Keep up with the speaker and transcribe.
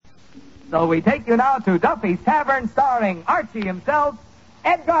So we take you now to Duffy's Tavern, starring Archie himself,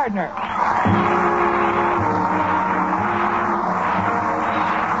 Ed Gardner.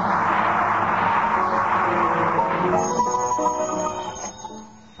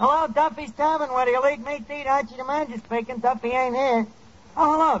 Hello, Duffy's Tavern. Where do you lead me to eat? Archie the manager speaking. Duffy ain't here.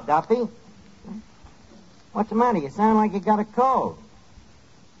 Oh, hello, Duffy. What's the matter? You sound like you got a cold.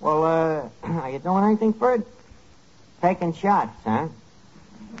 Well, are you doing anything for it? Taking shots, huh?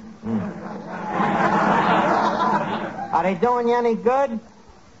 Are they doing you any good?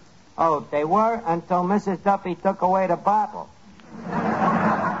 Oh, they were until Mrs. Duffy took away the bottle.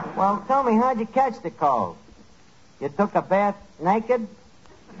 Well, tell me, how'd you catch the cold? You took a bath naked?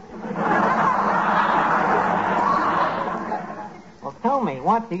 Well, tell me,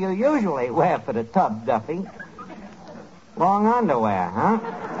 what do you usually wear for the tub, Duffy? Long underwear, huh?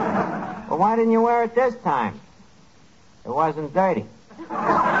 Well, why didn't you wear it this time? It wasn't dirty.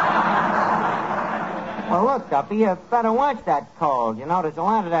 Well, look, Duffy, you better watch that cold. You know, there's a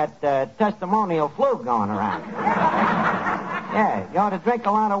lot of that testimonial flu going around. Yeah, you ought to drink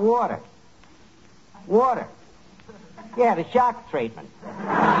a lot of water. Water. Yeah, the shock treatment.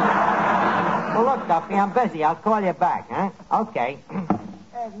 Well, look, Duffy, I'm busy. I'll call you back, huh? Okay.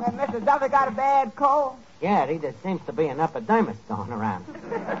 Hey, Mr. Duffy got a bad cold? Yeah, there seems to be an epidemic going around.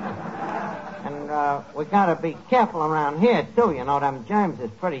 And we got to be careful around here, too. You know, them germs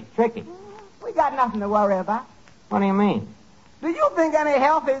is pretty tricky. We got nothing to worry about. What do you mean? Do you think any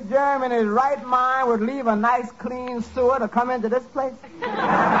healthy germ in his right mind would leave a nice, clean sewer to come into this place?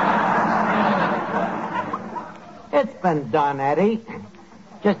 It's been done, Eddie.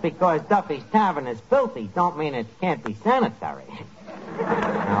 Just because Duffy's Tavern is filthy don't mean it can't be sanitary.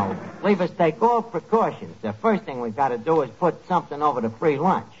 Now, leave us take all precautions. The first thing we've got to do is put something over the free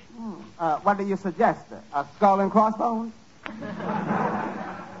lunch. What do you suggest? A skull and crossbones?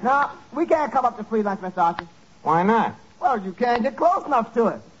 No, we can't come up to free lunch, Mr. Archie. Why not? Well, you can't get close enough to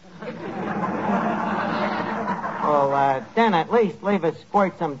it. Well, then at least leave us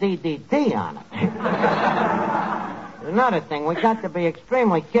squirt some DDT on it. Another thing, we got to be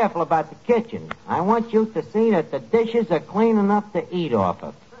extremely careful about the kitchen. I want you to see that the dishes are clean enough to eat off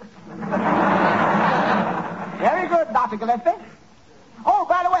of. Very good, Dr. Gillespie. Oh,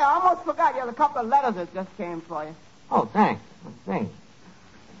 by the way, I almost forgot. There's a couple of letters that just came for you. Oh, thanks. Thanks.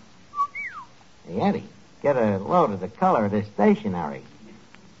 Hey, Eddie, get a load of the color of this stationery.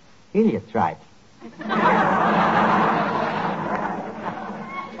 Heliotrope.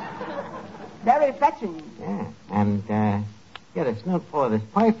 Very fetching. Yeah, and get a snootful of this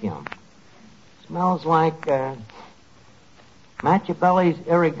perfume. Smells like Machiavelli's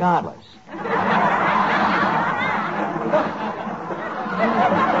Irregardless.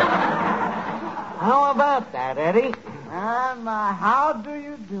 How about that, Eddie? How do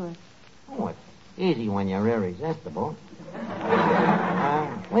you do it? Oh, it's easy when you're irresistible.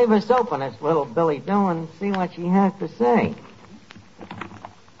 Leave us open this little Billy Doo and see what she has to say.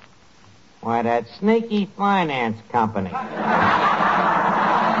 Why, that sneaky finance company.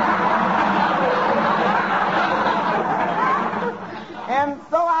 And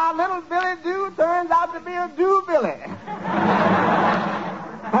so our little Billy Doo turns out to be a Doo Billy.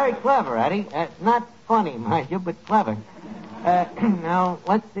 Very clever, Eddie. Not funny, mind you, but clever. Now,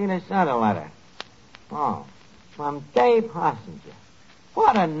 let's see this other letter. Oh, from Dave Hossinger.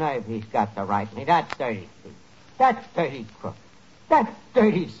 What a nerve he's got to write me. That dirty thief. That dirty crook. That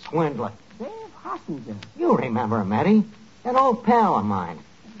dirty swindler. Dave Hossinger. You remember him, Eddie. An old pal of mine.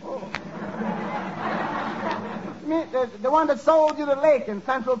 Oh. You mean the one that sold you the lake in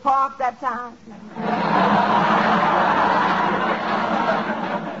Central Park that time?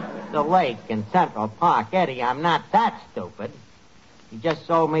 The lake in Central Park. Eddie, I'm not that stupid. He just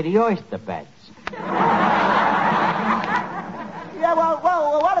sold me the oyster beds. Yeah, well,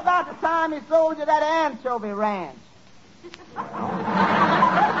 what about the time he sold you that anchovy ranch?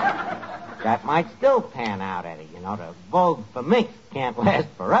 That might still pan out, Eddie. You know, the vogue for minks can't last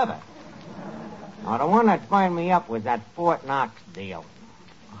forever. Now, the one that burned me up was that Fort Knox deal.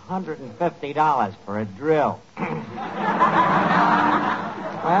 $150 for a drill.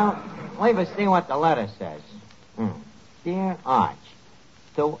 Well, leave us see what the letter says. Dear Arch,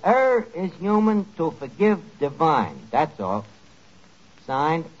 to err is human, to forgive divine. That's all.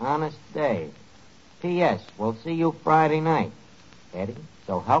 Signed, Honest Dave. P.S. We'll see you Friday night. Eddie,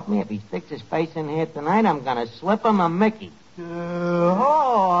 so help me, if he sticks his face in here tonight, I'm going to slip him a Mickey.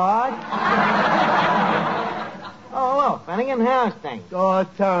 Arch. Oh, look, Finnegan, how's things? Oh,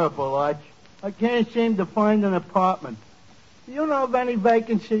 terrible, Arch. I can't seem to find an apartment. Do you know of any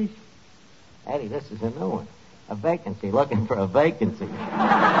vacancies? Eddie, this is a new one. A vacancy, looking for a vacancy.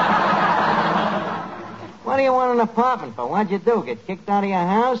 do you want an apartment for? What'd you do? Get kicked out of your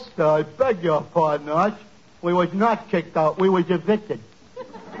house? I beg your pardon, Arch. We was not kicked out. We was evicted.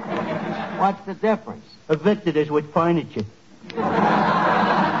 What's the difference? Evicted is with furniture.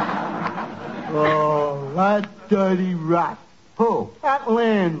 Oh, that dirty rat. Who? That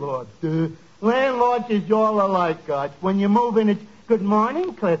landlord. Landlords is all alike, Arch. When you move in, it's, good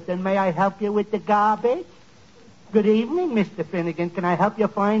morning, Clifton. May I help you with the garbage? Good evening, Mr. Finnegan. Can I help you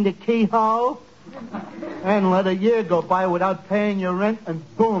find the keyhole? And let a year go by without paying your rent, and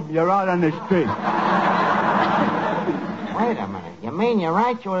boom, you're out on the street. Wait a minute. You mean you're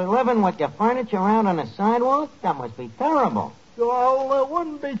actually living with your furniture out on the sidewalk? That must be terrible. Well, it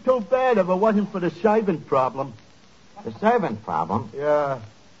wouldn't be too bad if it wasn't for the servant problem. The servant problem? Yeah.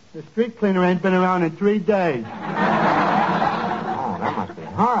 The street cleaner ain't been around in 3 days. Oh, that must be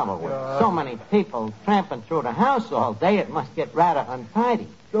horrible. With so many people tramping through the house all day, it must get rather untidy.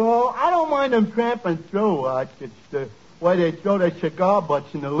 So I don't mind them tramping through, Arch. It's the way they throw their cigar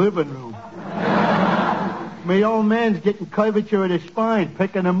butts in the living room. Me old man's getting curvature of the spine,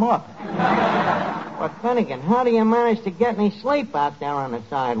 picking them up. But Finnegan, how do you manage to get any sleep out there on the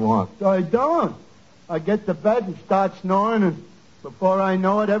sidewalk? I don't. I get to bed and start snoring, and before I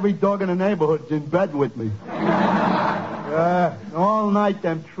know it, every dog in the neighborhood's in bed with me. Yeah, all night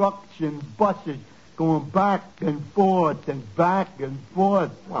them trucks and buses going back and forth and back and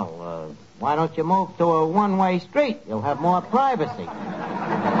forth. Well, why don't you move to a one-way street? You'll have more privacy.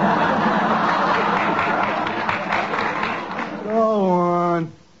 Go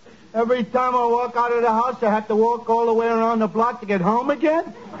on. Every time I walk out of the house, I have to walk all the way around the block to get home again?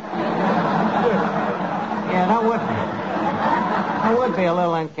 Yeah, that would be a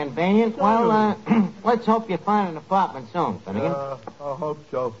little inconvenient. Well, let's hope you find an apartment soon, Finnegan. I hope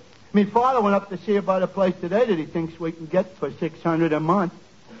so. My father went up to see about a place today that he thinks we can get for $600 a month.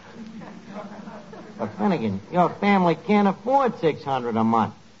 But Finnegan, your family can't afford $600 a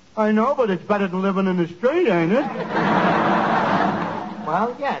month. I know, but it's better than living in the street, ain't it?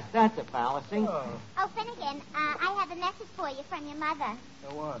 Well, yes, that's a fallacy. Oh, Finnegan, I have a message for you from your mother.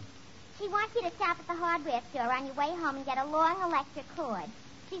 What? She wants you to stop at the hardware store on your way home and get a long electric cord.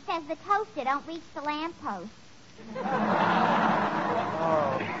 She says the toaster don't reach the lamppost.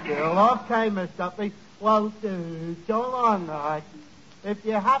 Oh, still. Okay, Miss Duffy. Well, so long, Arch. If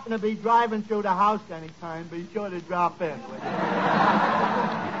you happen to be driving through the house anytime, be sure to drop in, will you?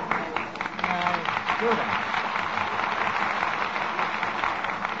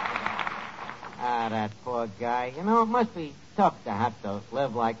 That poor guy. You know, it must be tough to have to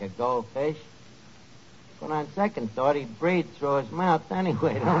live like a goldfish. But on second thought, he'd breathe through his mouth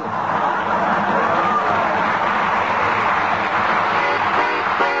anyway, don't he?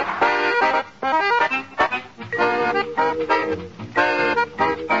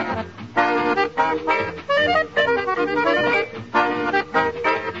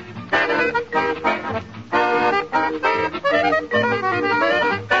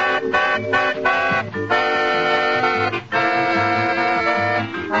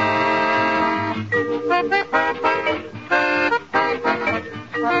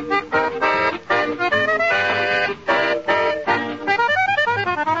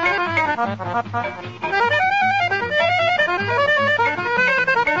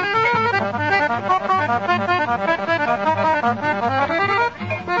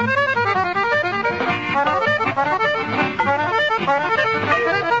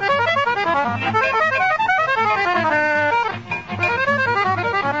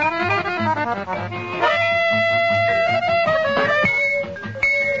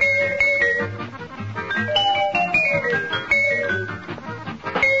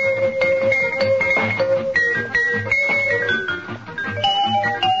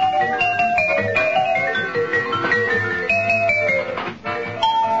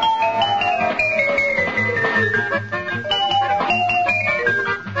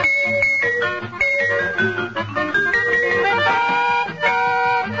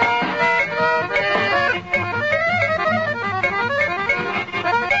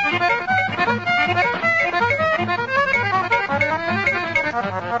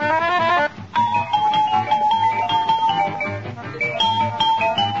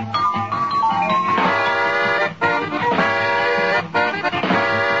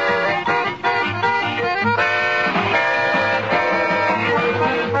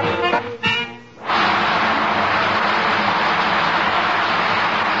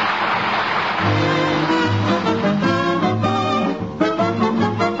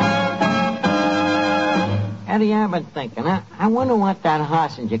 Eddie, I've been thinking. I wonder what that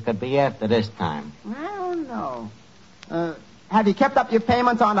Hossinger could be after this time. I don't know. Have you kept up your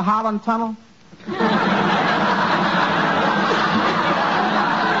payments on the Holland Tunnel?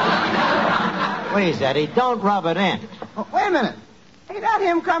 Please, Eddie, don't rub it in. Oh, wait a minute. Ain't that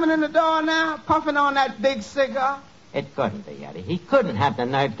him coming in the door now, puffing on that big cigar? It couldn't be, Eddie. He couldn't have the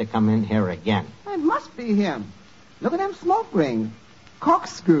nerve to come in here again. It must be him. Look at them smoke rings.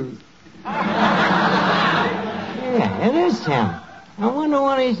 Corkscrews. Yeah, it is him. I wonder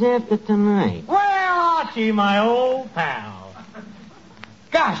what he's after tonight. Well, Archie, my old pal.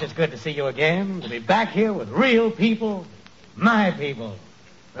 Gosh, it's good to see you again, to be back here with real people, my people,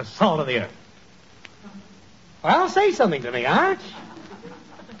 the salt of the earth. Well, say something to me, Arch.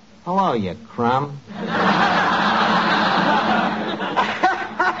 Hello, you crumb.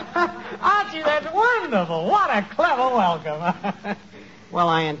 Archie, that's wonderful. What a clever welcome. Well,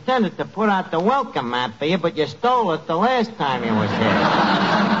 I intended to put out the welcome mat for you, but you stole it the last time you was here.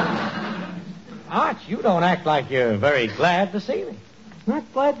 Arch, you don't act like you're very glad to see me.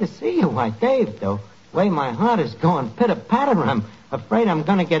 Not glad to see you. Why, Dave, though, the way my heart is going pitter-patter, I'm afraid I'm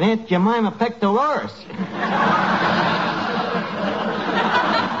going to get Aunt Jemima pectoralis.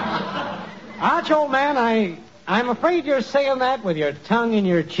 Arch, old man, I'm afraid you're saying that with your tongue in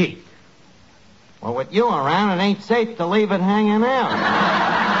your cheek. Well, with you around, it ain't safe to leave it hanging out.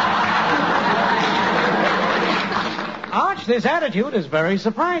 Arch, this attitude is very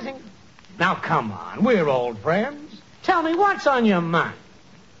surprising. Now, come on, we're old friends. Tell me, what's on your mind?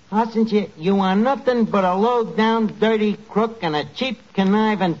 Hostage, you are nothing but a low-down, dirty crook and a cheap,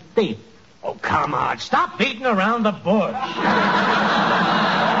 conniving thief. Oh, come on, stop beating around the bush.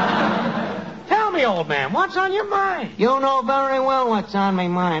 Tell me, old man, what's on your mind? You know very well what's on my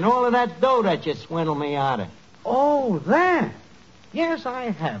mind. All of that dough that you swindled me out of. Oh, that. Yes, I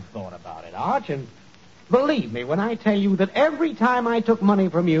have thought about it, Arch, and believe me when I tell you that every time I took money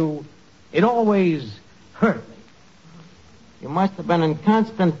from you, it always hurt me. You must have been in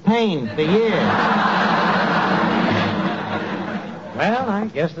constant pain for years. Well, I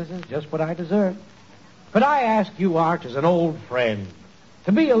guess this is just what I deserve. But I ask you, Arch, as an old friend,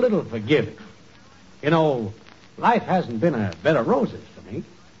 to be a little forgiving. You know, life hasn't been a bed of roses for me.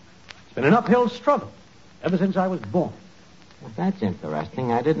 It's been an uphill struggle ever since I was born. Well, that's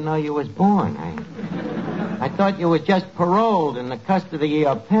interesting. I didn't know you was born. I thought you were just paroled in the custody of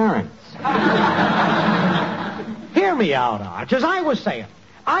your parents. Hear me out, Arch. As I was saying,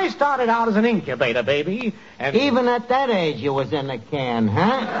 I started out as an incubator baby, and... Even at that age, you was in the can,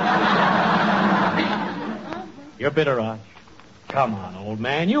 huh? You're bitter, Arch. Come on, old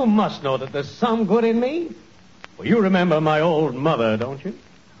man. You must know that there's some good in me. Well, you remember my old mother, don't you?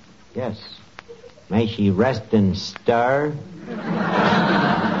 Yes. May she rest in stir.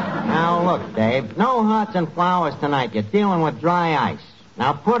 Now, look, Dave. No hearts and flowers tonight. You're dealing with dry ice.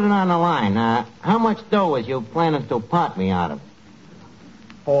 Now, put it on the line. How much dough was you planning to pot me out of?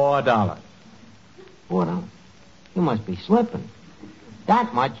 $4. $4? You must be slipping.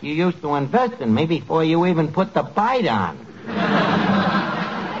 That much you used to invest in me before you even put the bite on.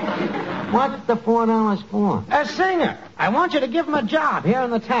 What's the $4 for? A singer. I want you to give him a job here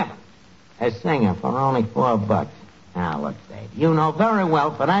in the tavern. A singer for only $4. Now, look, Dave, you know very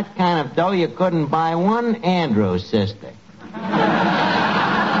well for that kind of dough you couldn't buy one Andrews sister.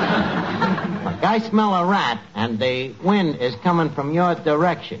 Look, I smell a rat, and the wind is coming from your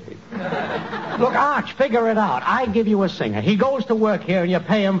direction. Look, Arch, figure it out. I give you a singer. He goes to work here, and you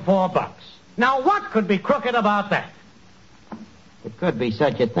pay him $4. Now, what could be crooked about that? It could be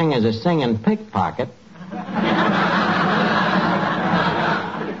such a thing as a singing pickpocket.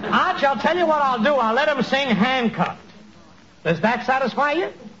 Arch, I'll tell you what I'll do. I'll let him sing handcuffed. Does that satisfy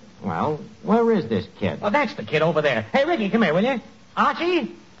you? Well, where is this kid? Oh, that's the kid over there. Hey, Ricky, come here, will you?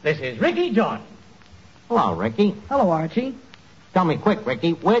 Archie, this is Ricky Jordan. Hello, Ricky. Hello, Archie. Tell me quick,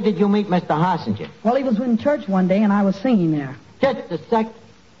 Ricky, where did you meet Mr. Hossinger? Well, he was in church one day, and I was singing there. Just a sec.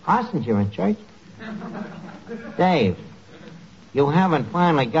 Hossinger in church? Dave, you haven't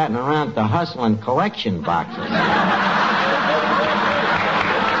finally gotten around to hustling collection boxes.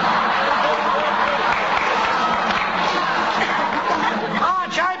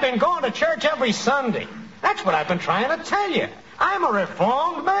 Arch, I've been going to church every Sunday. That's what I've been trying to tell you. I'm a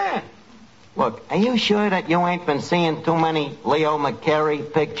reformed man. Look, are you sure that you ain't been seeing too many Leo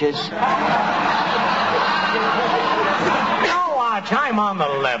McCarey pictures? No, Arch, I'm on the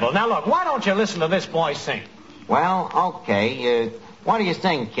level. Now, look, why don't you listen to this boy sing? Well, okay. What do you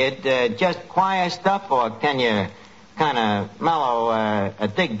sing, kid? Just choir stuff, or can you kind of mellow a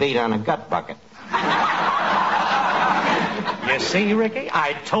dig beat on a gut bucket? You see, Ricky,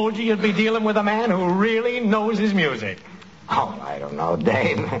 I told you you'd be dealing with a man who really knows his music. Oh, I don't know,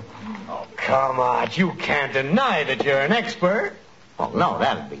 Dave. Oh, come on. You can't deny that you're an expert. Well, no,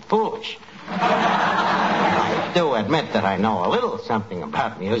 that'd be foolish. I do admit that I know a little something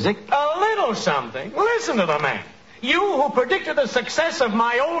about music. A little something? Listen to the man. You who predicted the success of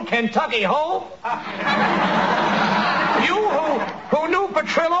my old Kentucky Hope? You who knew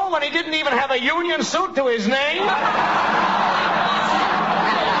Petrillo when he didn't even have a union suit to his name?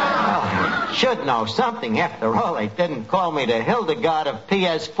 Should know something. After all, they didn't call me the Hildegard of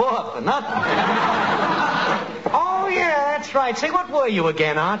PS4 for nothing. Oh, yeah, that's right. Say, what were you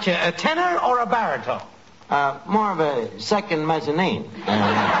again, Arch? A tenor or a baritone? More of a second mezzanine.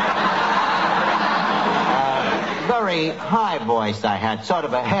 Very high voice I had, sort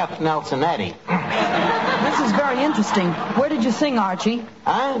of a half Nelson Eddy. This is very interesting. Where did you sing, Archie?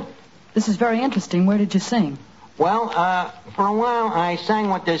 Huh? This is very interesting. Where did you sing? Well, for a while I sang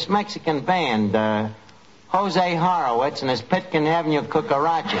with this Mexican band, Jose Horowitz and his Pitkin Avenue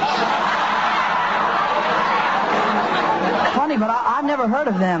Cucarachas. Funny, but I've never heard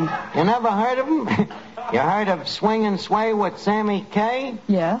of them. You never heard of them? You heard of Swing and Sway with Sammy Kaye?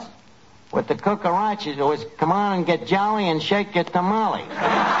 Yes. With the Cucarachas, it was Come On and Get Jolly and Shake Your Tamale.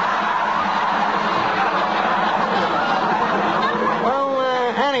 Well,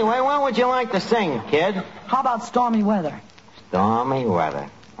 anyway, what would you like to sing, kid? How about Stormy Weather? Stormy Weather.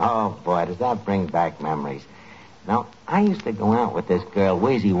 Oh, boy, does that bring back memories. Now, I used to go out with this girl,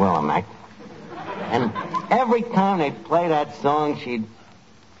 Wheezy Willamette, and every time they play that song, she'd...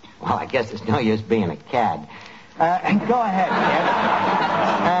 Well, I guess it's no use being a cad. Go ahead,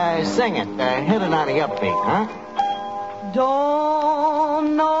 kid. Sing it. Hit it on the upbeat, huh?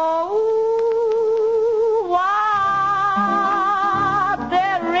 Don't know why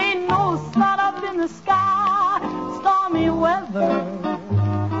there ain't no sun up in the sky. Stormy weather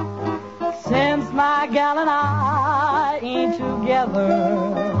since my gal and I ain't together.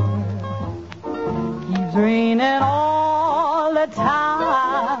 Keeps raining all the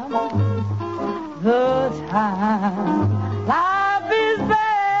time. The time. Life is bad.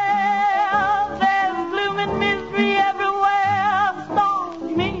 There's gloom and misery everywhere.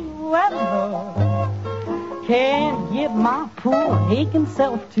 Stormy weather can't get my poor aching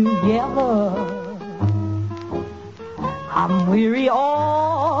self together. I'm weary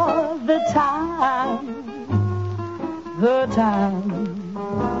all the time. The time.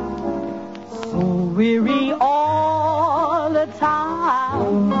 So weary all the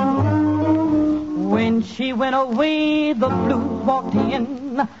time. When she went away, the blues walked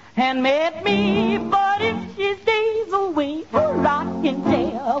in and met me. But if she stays away, a rocking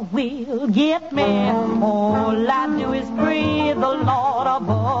chair will get me. All I do is pray the Lord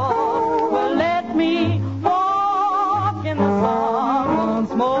above will let me walk in the sun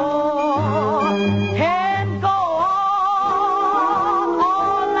once more and go on.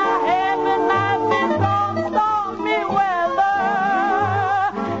 All I have in life is some stormy weather.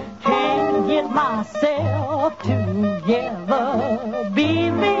 Can't get myself together,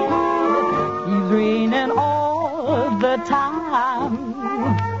 baby. He's raining all the time.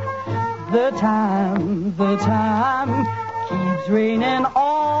 The time, the time keeps raining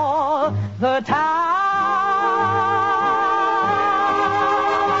all the time.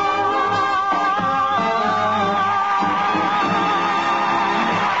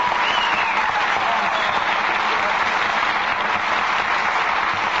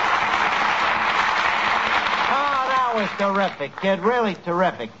 Terrific, kid. Really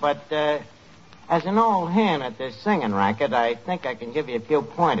terrific. But as an old hand at this singing racket, I think I can give you a few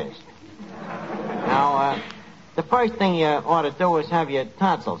pointers. Now, the first thing you ought to do is have your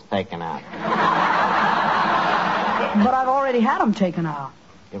tonsils taken out. But I've already had them taken out.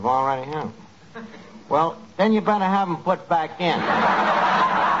 You've already had them? Well, then you better have them put back in.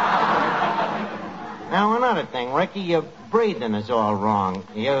 Now, another thing, Ricky, your breathing is all wrong.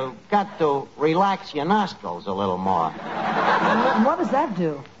 You've got to relax your nostrils a little more. What does that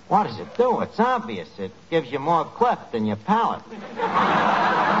do? What does it do? It's obvious. It gives you more cleft in your palate.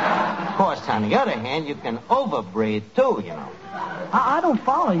 Of course, on the other hand, you can overbreathe, too, you know. I don't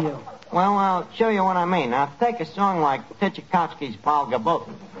follow you. Well, I'll show you what I mean. Now, take a song like Tchaikovsky's Paul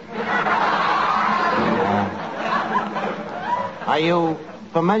Gabotin. Are you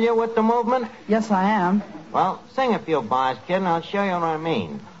familiar with the movement? Yes, I am. Well, sing a few bars, kid, and I'll show you what I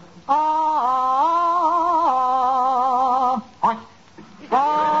mean.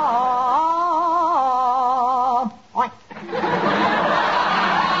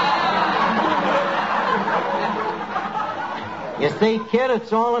 You see, kid,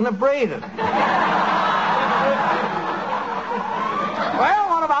 it's all in the breathing. Well,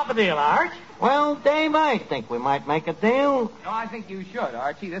 what about the deal, Arch? Well, Dave, I think we might make a deal. No, I think you should,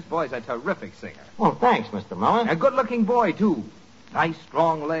 Archie. This boy's a terrific singer. Well, thanks, Mr. Miller. A good-looking boy, too. Nice,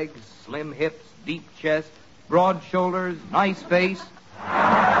 strong legs, slim hips, deep chest, broad shoulders, nice face.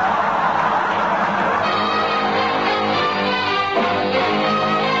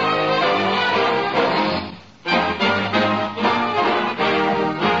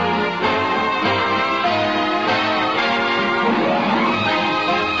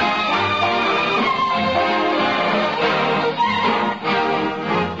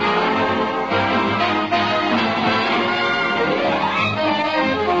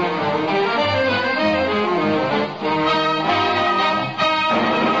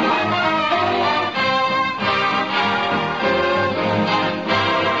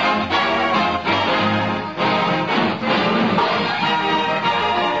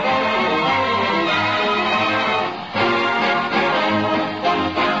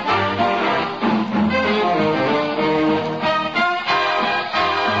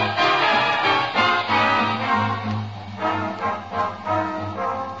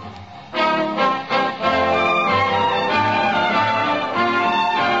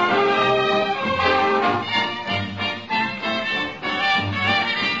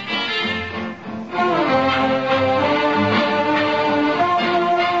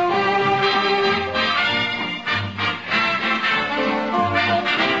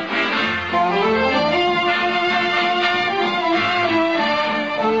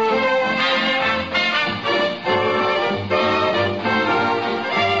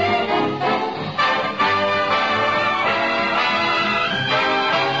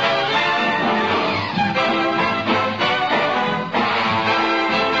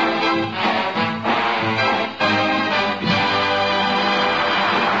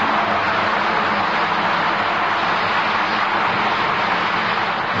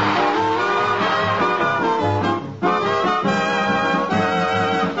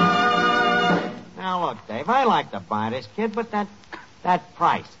 I like to buy this, kid, but that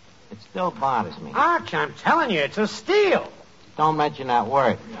price, it still bothers me. Arch, I'm telling you, it's a steal. Don't mention that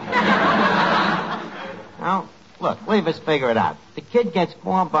word. Now, look, leave us figure it out. The kid gets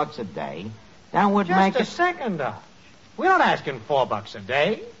 $4 a day. That would make it... Just a second, Arch. We're not asking $4 a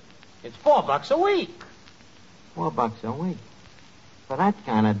day. It's $4 a week. $4 a week? For that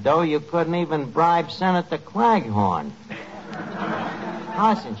kind of dough, you couldn't even bribe Senator Claghorn.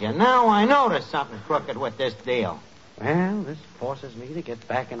 Passenger, now I know there's something crooked with this deal. Well, this forces me to get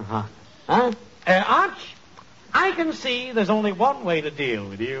back in harness. Huh? Arch, I can see there's only one way to deal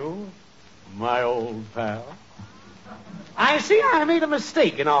with you, my old pal. I see I made a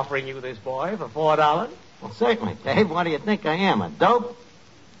mistake in offering you this boy for $4. Well, certainly, Dave. What do you think I am, a dope?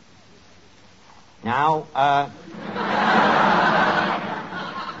 Now,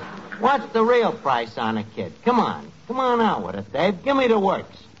 what's the real price on a kid? Come on out with it, Dave. Give me the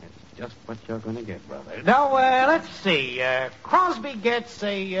works. That's just what you're going to get, brother. Now, let's see. Crosby gets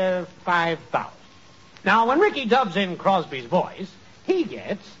a $5,000. Now, when Ricky dubs in Crosby's voice, he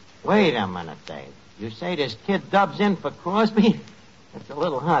gets... Wait a minute, Dave. You say this kid dubs in for Crosby? That's a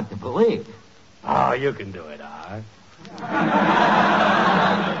little hard to believe. Oh, you can do it, Art.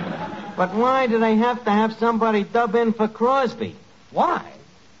 But why do they have to have somebody dub in for Crosby? Why?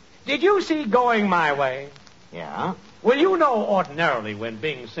 Did you see Going My Way? Yeah. Well, you know ordinarily when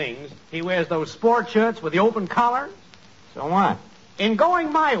Bing sings, he wears those sport shirts with the open collars. So what? In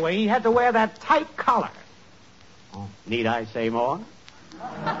Going My Way, he had to wear that tight collar. Oh. Need I say more?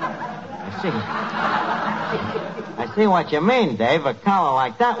 I see what you mean, Dave. A collar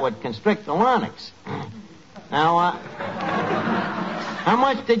like that would constrict the larynx. Now, how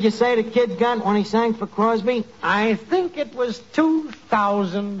much did you say the kid got when he sang for Crosby? I think it was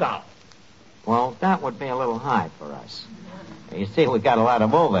 $2,000. Well, that would be a little high for us. You see, we got a lot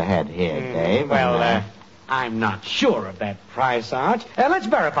of overhead here, Dave. Well, I'm not sure of that price, Arch. Let's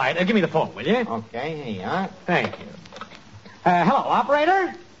verify it. Give me the phone, will you? Okay, here you are. Thank you. Hello,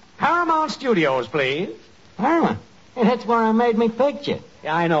 operator. Paramount Studios, please. Paramount? Hey, that's where I made me picture.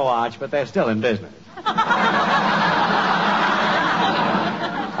 Yeah, I know, Arch, but they're still in business.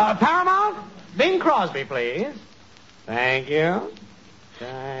 Paramount? Bing Crosby, please. Thank you. Oh,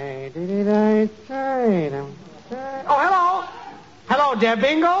 hello. Hello, dear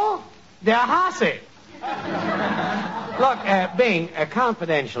Bingo. Dear Hossy. Look, Bing,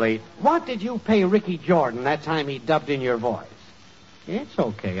 confidentially, what did you pay Ricky Jordan that time he dubbed in your voice? It's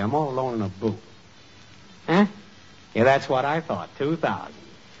okay. I'm all alone in a booth. Huh? Yeah, that's what I thought. $2,000.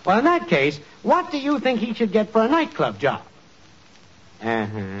 Well, in that case, what do you think he should get for a nightclub job?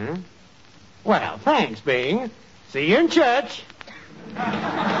 Uh-huh. Well, thanks, Bing. See you in church.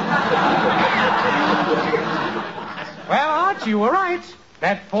 Well, Arch, you were right.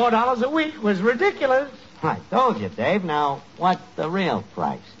 That $4 a week was ridiculous. I told you, Dave. Now, what's the real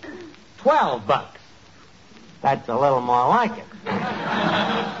price? $12. That's a little more like it.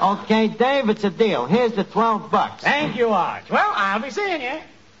 Okay, Dave, it's a deal. Here's the $12. Thank you, Arch. Well, I'll be seeing you.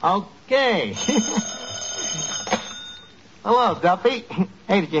 Okay. Hello, Duffy.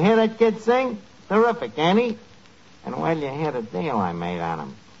 Hey, did you hear that kid sing? Terrific, ain't he? And where did you hear the deal I made on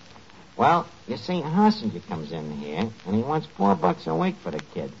him? Well, you see, Hassinger comes in here, and he wants $4 a week for the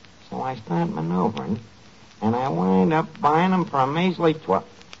kid. So I start maneuvering, and I wind up buying him for a measly 12.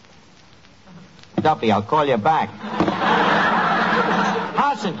 Duffy, I'll call you back.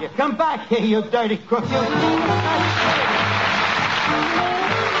 Hassinger, come back here, you dirty crook.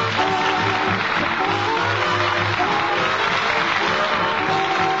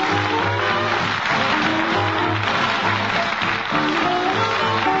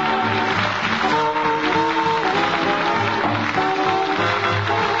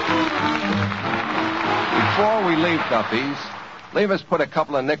 Before we leave Duffy's, leave us put a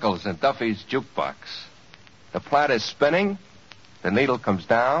couple of nickels in Duffy's jukebox. The plat is spinning. The needle comes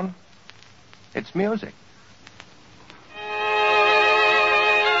down. It's music.